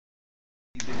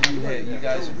you hit, you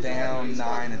guys are down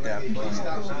 9 at that point,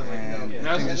 and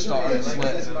things are starting to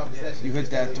slip. You hit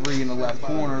that 3 in the left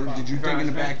corner. Did you think in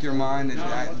the back of your mind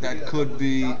that could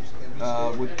be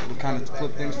would kind of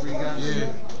flip things for you guys?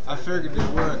 Yeah, I figured it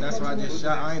would. That's why I just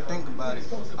shot. I didn't think about it.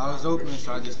 I was open,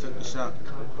 so I just took the shot.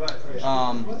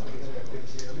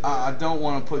 I don't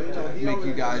want to make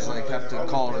you guys like have to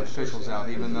call the officials out,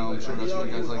 even though I'm sure that's what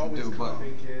you guys like to do. But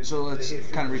so let's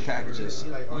kind of repackage this.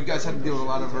 You guys had to deal with a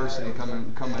lot of adversity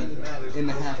coming in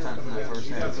the halftime from that first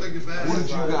half. What did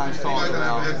you guys talk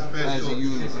about as a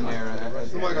unit in there at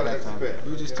halftime?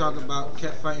 We just talked about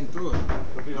kept fighting through it.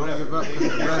 Don't give up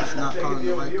because the ref's not calling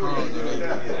the right call today,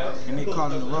 and they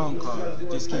calling the wrong call.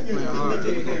 Just keep playing hard.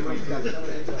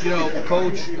 You know,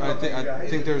 Coach, I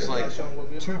think there's like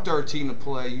 2:13 to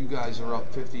play. You guys are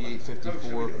up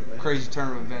 58-54. Crazy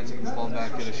turn of events. Get the ball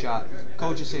back, get a shot.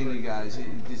 Coach is saying to you guys,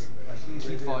 just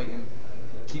keep fighting,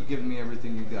 keep giving me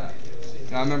everything you got.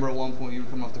 And I remember at one point you were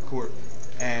coming off the court,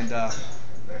 and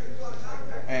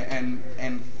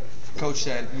Coach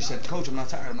said, "You said, Coach, I'm not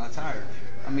tired. I'm not tired."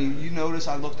 I mean, you notice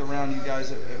I looked around. You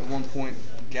guys at one point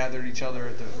gathered each other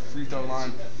at the free throw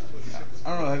line.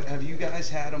 I don't know. Have you guys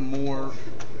had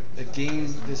a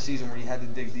game this season where you had to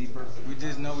dig deeper? We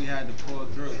just know we had to pull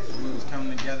through. We was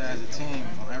coming together as a team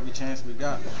on every chance we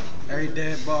got. Every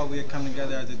dead ball, we'd come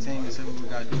together as a team and say what we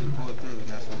got to do to pull it through, and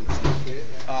that's what we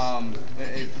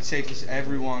did. It's safe to say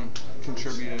everyone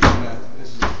contributed in that.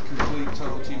 This is a complete,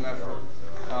 total team effort.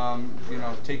 You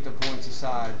know, take the points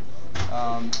aside.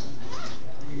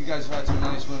 You guys have had some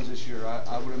nice wins this year.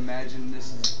 I would imagine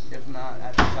this is, if not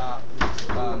at the top,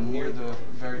 near the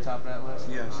very top of that list.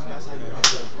 Yes.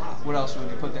 What else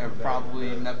would you put there?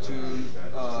 Probably Neptune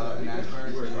and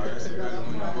Asbury.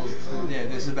 Yeah,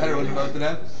 this is a better one than both of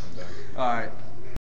them. All right.